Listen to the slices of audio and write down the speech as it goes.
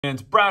And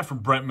it's Brad from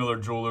Brent Miller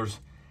Jewelers.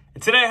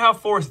 And today I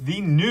have for us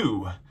the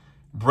new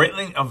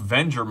Breitling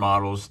Avenger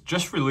models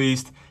just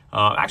released.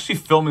 Actually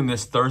filming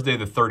this Thursday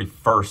the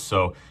 31st,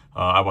 so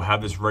I will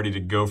have this ready to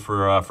go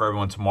for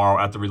everyone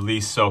tomorrow at the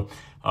release. So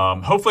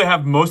hopefully I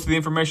have most of the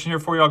information here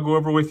for you. I'll go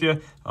over with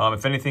you.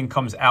 If anything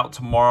comes out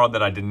tomorrow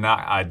that I do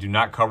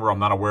not cover, I'm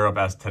not aware of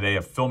as today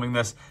of filming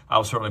this,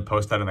 I'll certainly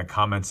post that in the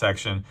comment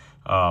section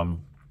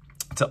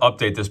to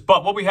update this.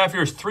 But what we have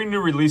here is 3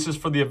 new releases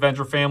for the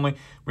Avenger family.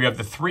 We have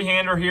the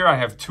 3-hander here. I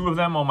have 2 of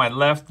them on my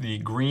left, the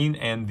green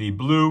and the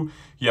blue.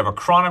 You have a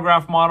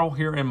chronograph model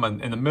here in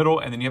the middle,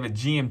 and then you have a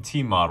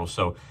GMT model.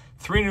 So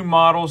 3 new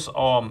models,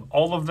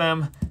 all of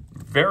them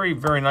very,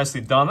 very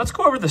nicely done. Let's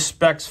go over the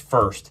specs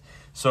first.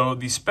 So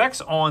the specs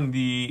on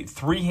the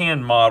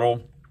 3-hand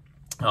model,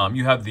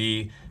 you have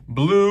the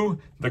blue,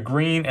 the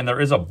green, and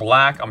there is a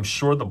black. I'm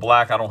sure the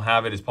black, I don't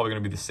have it, is probably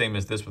going to be the same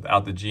as this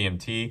without the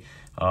GMT.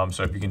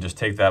 So if you can just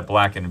take that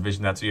black and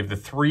envision that. So you have the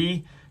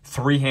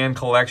 3-hand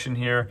collection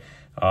here.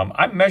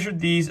 I measured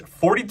these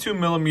 42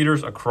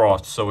 millimeters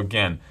across. So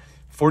again,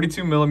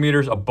 42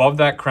 millimeters above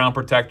that crown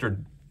protector,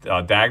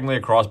 diagonally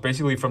across,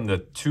 basically from the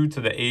 2 to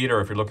the 8,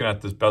 or if you're looking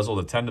at this bezel,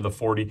 the 10 to the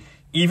 40,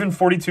 even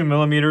 42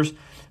 millimeters.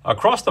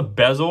 Across the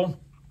bezel,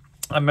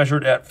 I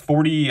measured at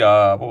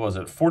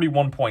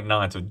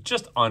 41.9, so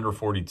just under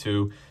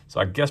 42. So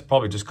I guess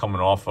probably just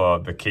coming off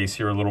the case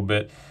here a little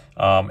bit.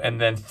 And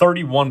then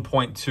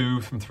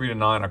 31.2 from 3 to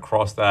 9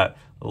 across that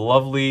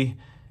lovely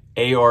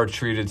AR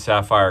treated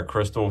sapphire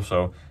crystal.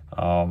 So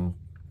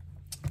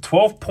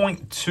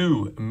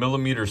 12.2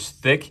 millimeters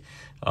thick.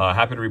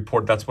 Happy to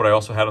report that's what I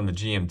also had on the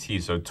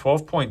GMT. So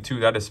 12.2,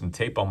 that is some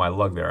tape on my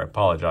lug there. I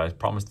apologize.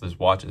 Promise this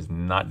watch is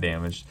not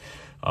damaged.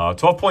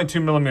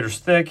 12.2 millimeters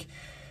thick.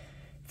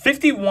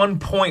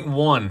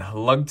 51.1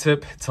 lug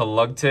tip to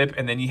lug tip,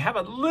 and then you have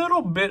a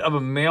little bit of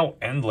a male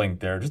end length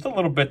there, just a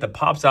little bit that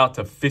pops out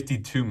to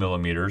 52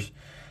 millimeters.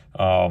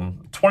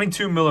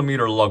 22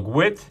 millimeter lug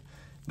width,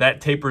 that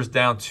tapers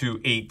down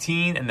to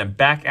 18, and then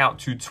back out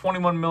to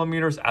 21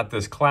 millimeters at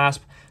this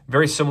clasp.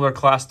 Very similar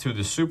clasp to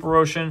the Super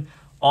Ocean.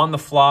 On the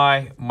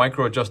fly,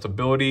 micro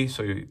adjustability,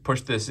 so you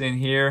push this in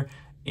here,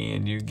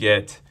 and you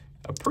get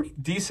a pretty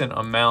decent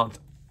amount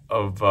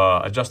of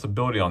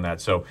adjustability on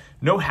that. So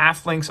no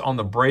half links on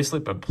the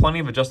bracelet, but plenty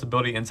of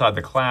adjustability inside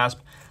the clasp.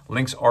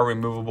 Links are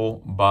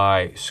removable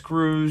by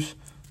screws.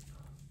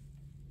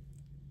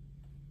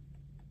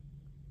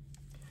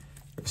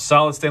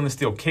 Solid stainless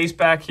steel case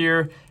back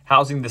here,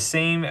 housing the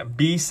same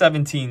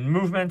B17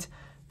 movement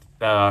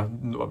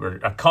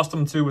we're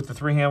accustomed to with the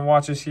 3-hand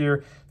watches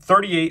here.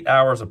 38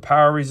 hours of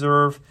power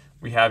reserve.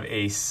 We have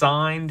a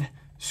signed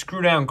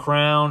screw down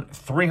crown,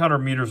 300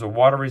 meters of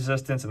water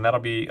resistance, and that'll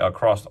be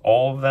across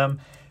all of them.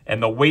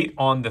 And the weight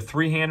on the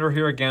 3-hander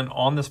here, again,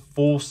 on this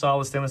full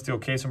solid stainless steel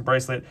case and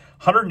bracelet,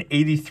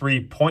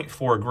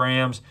 183.4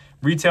 grams.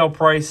 Retail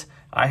price,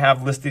 I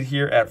have listed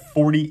here at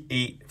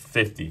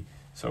 $48.50.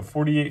 So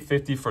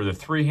 $48.50 for the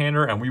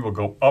 3-hander, and we will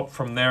go up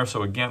from there.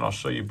 So again, I'll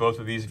show you both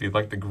of these if you'd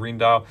like the green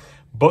dial.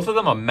 Both of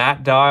them a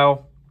matte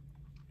dial.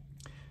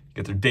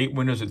 Get their date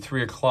windows at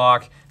 3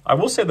 o'clock. I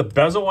will say the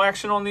bezel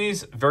action on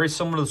these, very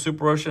similar to the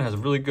Super Ocean, has a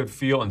really good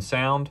feel and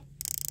sound.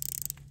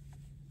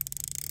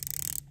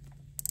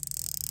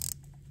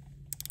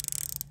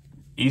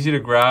 Easy to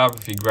grab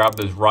if you grab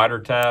those rider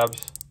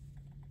tabs.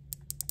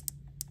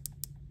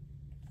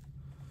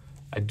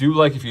 I do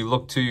like, if you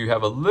look too, you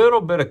have a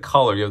little bit of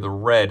color. You have the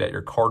red at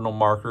your cardinal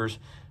markers.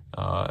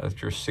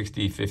 If you're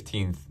 60,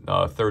 15,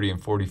 30,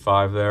 and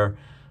 45 there.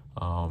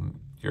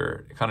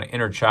 Your kind of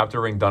inner chapter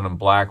ring done in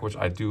black, which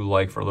I do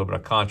like for a little bit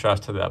of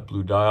contrast to that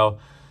blue dial.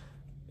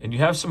 And you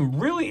have some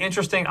really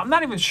interesting, I'm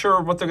not even sure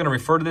what they're going to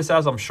refer to this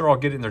as. I'm sure I'll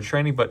get it in their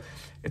training, but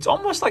it's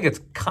almost like it's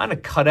kind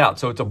of cut out.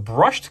 So it's a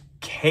brushed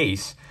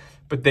case,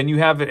 but then you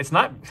have it, it's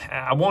not,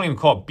 I won't even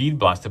call it bead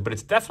blasted, but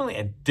it's definitely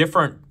a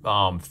different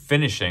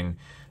finishing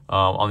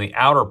on the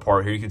outer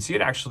part here. You can see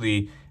it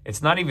actually,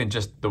 it's not even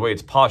just the way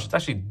it's polished, it's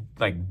actually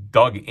like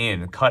dug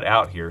in, cut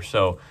out here.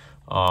 So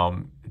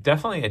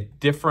definitely a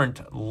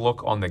different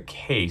look on the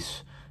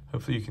case.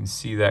 Hopefully you can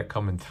see that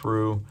coming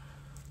through.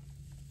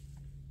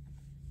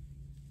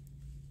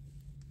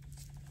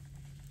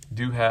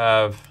 Do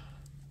have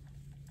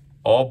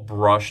all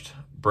brushed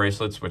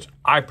bracelets, which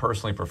I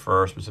personally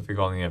prefer,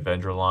 specifically on the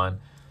Avenger line.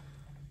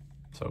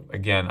 So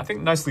again, I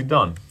think nicely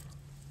done.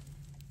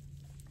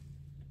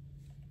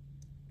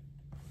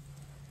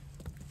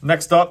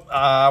 Next up,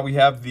 we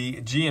have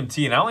the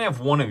GMT, and I only have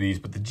one of these,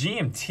 but the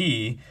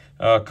GMT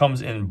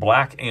comes in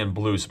black and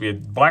blue. So we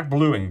had black,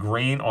 blue, and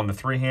green on the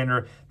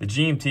 3-hander. The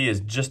GMT is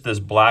just this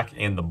black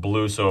and the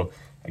blue. So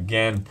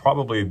again,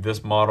 probably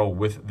this model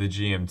with the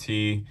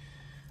GMT.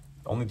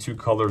 Only 2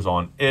 colors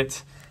on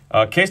it.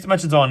 Case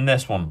dimensions on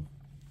this one,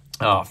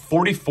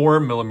 44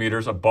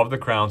 millimeters above the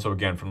crown. So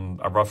again, from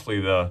roughly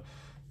the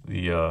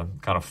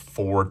kind of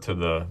 4 to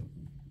the,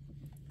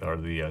 or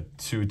the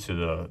 2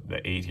 to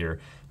the 8 here.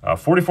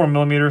 44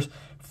 millimeters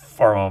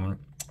from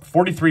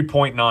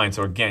 43.9.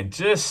 So again,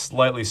 just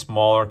slightly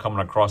smaller, coming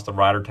across the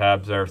rider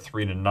tabs there,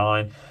 3 to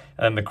 9.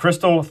 And the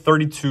crystal,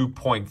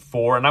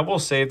 32.4. And I will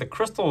say the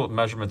crystal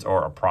measurements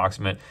are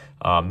approximate.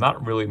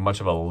 Not really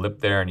much of a lip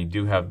there. And you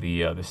do have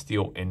the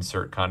steel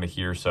insert kind of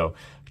here. So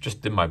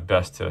just did my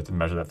best to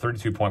measure that.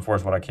 32.4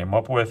 is what I came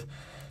up with.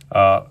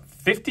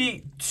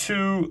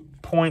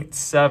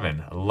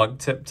 52.7 lug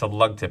tip to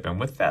lug tip. And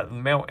with that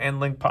male end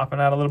link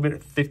popping out a little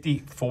bit,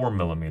 54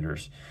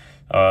 millimeters.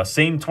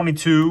 Same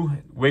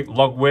 22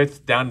 lug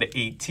width down to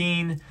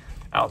 18,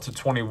 out to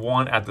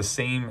 21 at the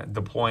same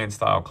deployant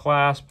style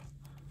clasp.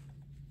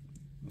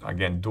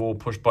 Again, dual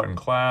push button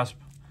clasp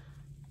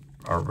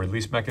or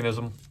release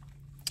mechanism.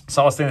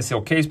 Solid stainless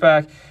steel case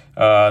back.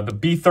 The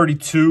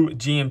B32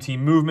 GMT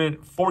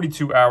movement,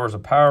 42 hours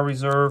of power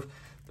reserve.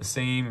 The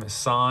same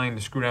sign,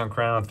 the screw down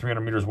crown,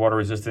 300 meters water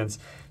resistance.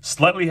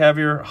 Slightly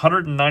heavier,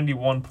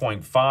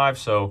 191.5.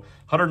 So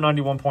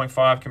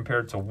 191.5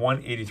 compared to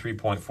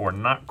 183.4.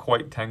 Not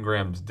quite 10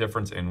 grams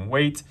difference in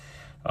weight.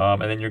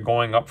 And then you're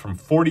going up from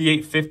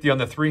 4850 on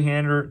the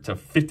three-hander to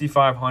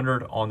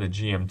 5500 on the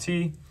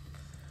GMT.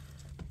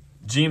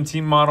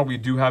 GMT model, we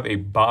do have a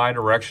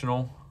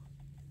bi-directional,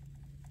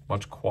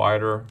 much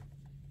quieter,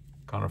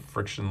 kind of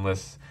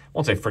frictionless. I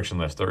won't say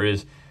frictionless. There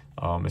is,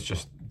 it's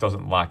just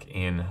doesn't lock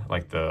in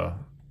like the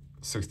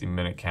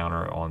 60-minute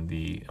counter on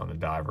the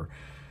diver,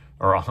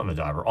 or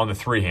on the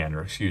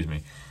three-hander, excuse me.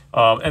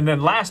 And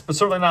then last but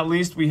certainly not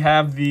least, we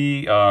have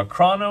the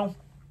Chrono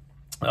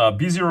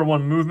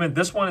B01 movement.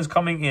 This one is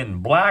coming in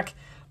black,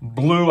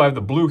 blue. I have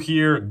the blue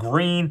here,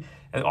 green,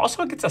 and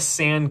also it gets a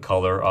sand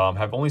color.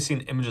 Have only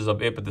seen images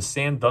of it, but the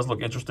sand does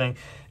look interesting.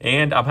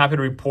 And I'm happy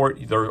to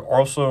report there are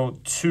also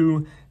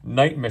 2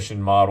 night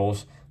mission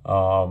models.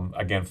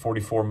 Again,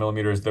 44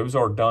 millimeters. Those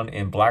are done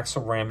in black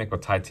ceramic with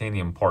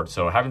titanium parts.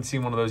 So I haven't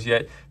seen one of those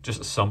yet,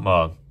 just some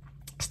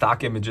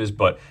stock images,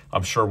 but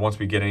I'm sure once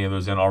we get any of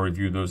those in, I'll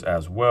review those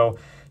as well.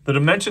 The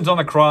dimensions on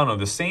the Chrono,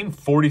 the same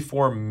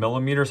 44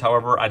 millimeters.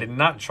 However, I did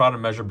not try to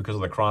measure because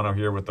of the Chrono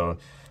here with the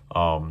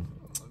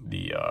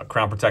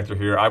crown protector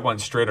here. I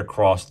went straight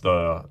across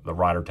the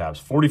rider tabs,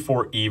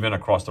 44 even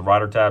across the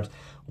rider tabs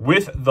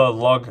with the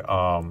lug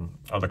or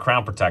the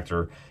crown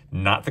protector,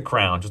 not the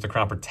crown, just the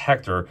crown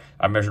protector.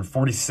 I measured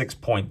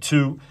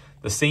 46.2,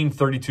 the same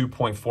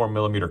 32.4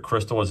 millimeter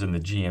crystal as in the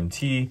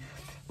GMT.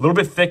 A little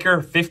bit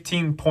thicker,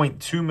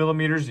 15.2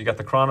 millimeters. You got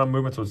the Chrono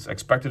movement, so it's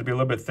expected to be a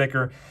little bit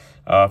thicker.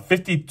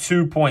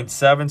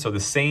 52.7, so the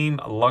same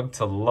lug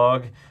to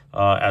lug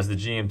as the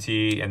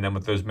GMT, and then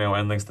with those male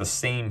end links, the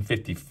same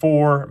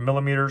 54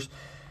 millimeters.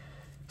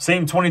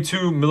 Same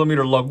 22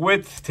 millimeter lug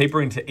width,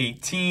 tapering to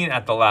 18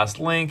 at the last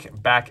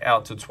link, back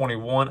out to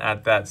 21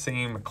 at that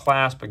same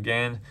clasp.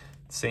 Again,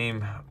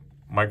 same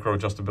micro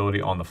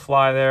adjustability on the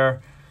fly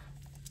there.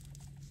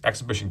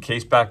 Exhibition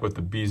case back with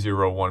the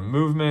B01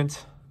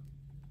 movement.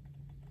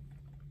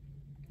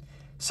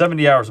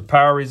 70 hours of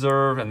power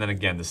reserve, and then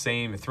again, the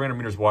same 300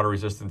 meters water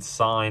resistance,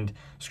 signed,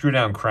 screw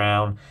down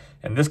crown.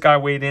 And this guy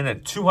weighed in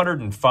at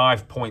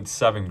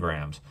 205.7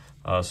 grams.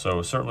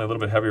 So certainly a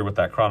little bit heavier with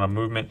that Chrono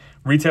movement.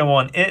 Retail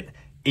on it,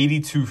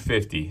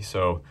 $82.50.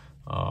 So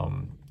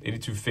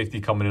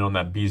 $82.50 coming in on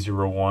that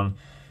B01.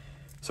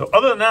 So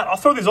other than that, I'll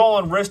throw these all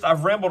on wrist.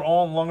 I've rambled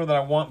on longer than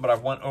I want, but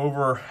I've went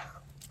over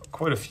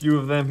quite a few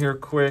of them here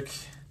quick.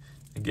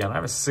 Again, I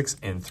have a 6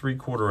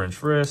 3/4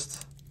 inch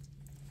wrist.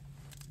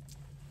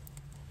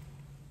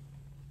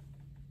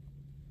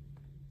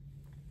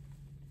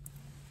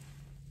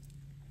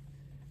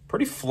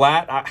 Pretty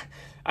flat.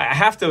 I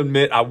have to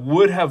admit, I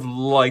would have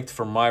liked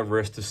for my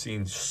wrist to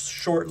seem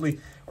shortly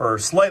or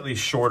slightly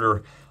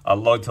shorter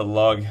lug to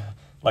lug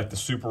like the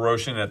Super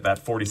Ocean at that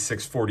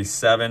 46,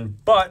 47.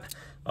 But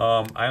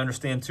I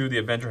understand too, the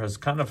Avenger has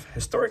kind of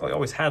historically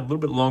always had a little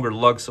bit longer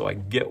lugs, so I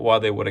get why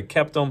they would have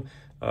kept them.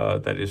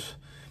 That is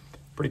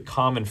pretty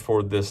common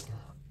for this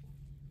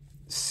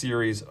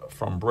series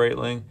from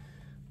Breitling.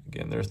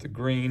 Again, there's the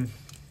green.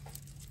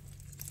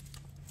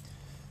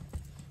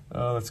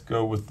 Let's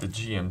go with the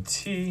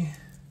GMT.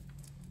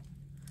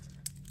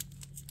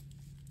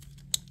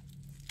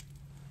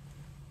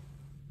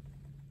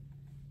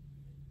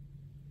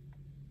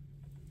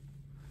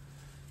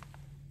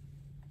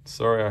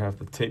 Sorry, I have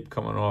the tape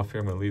coming off here.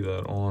 I'm going to leave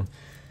that on.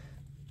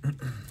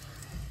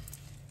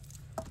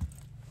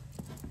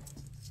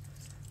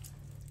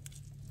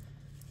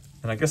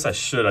 And I guess I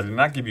should. I did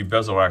not give you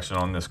bezel action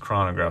on this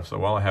chronograph, so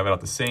while I have it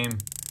out, the same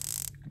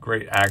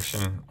great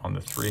action on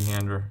the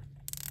three-hander.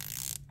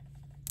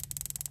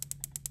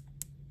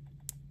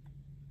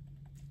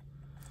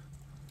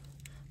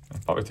 I'll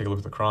probably take a look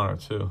at the Chrono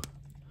too.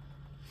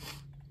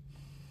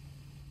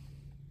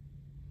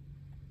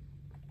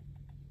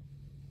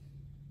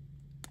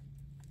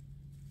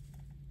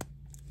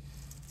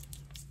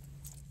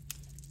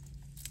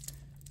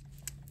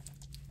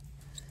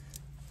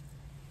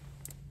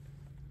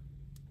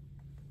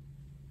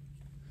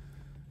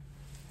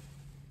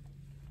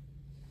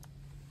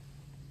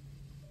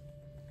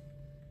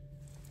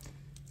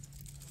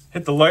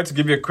 Hit the lights,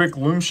 give you a quick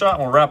loom shot,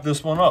 and we'll wrap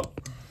this one up.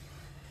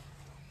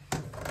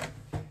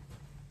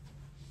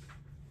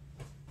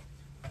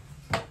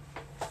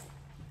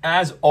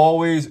 as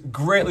always,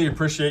 greatly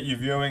appreciate you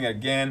viewing.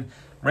 Again,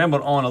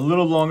 rambled on a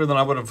little longer than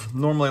I would have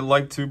normally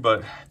liked to,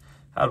 but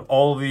out of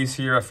all of these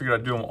here, I figured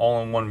I'd do them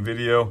all in one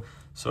video.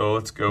 So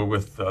let's go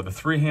with the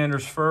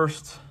three-handers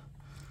first.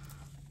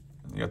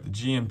 You got the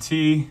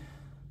GMT,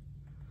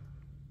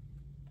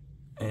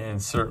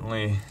 and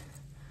certainly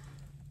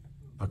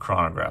the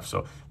chronograph.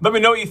 So let me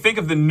know what you think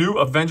of the new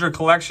Avenger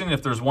collection.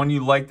 If there's one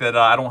you like that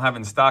I don't have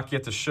in stock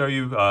yet to show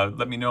you,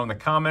 let me know in the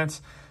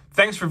comments.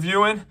 Thanks for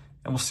viewing,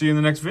 and we'll see you in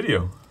the next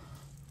video.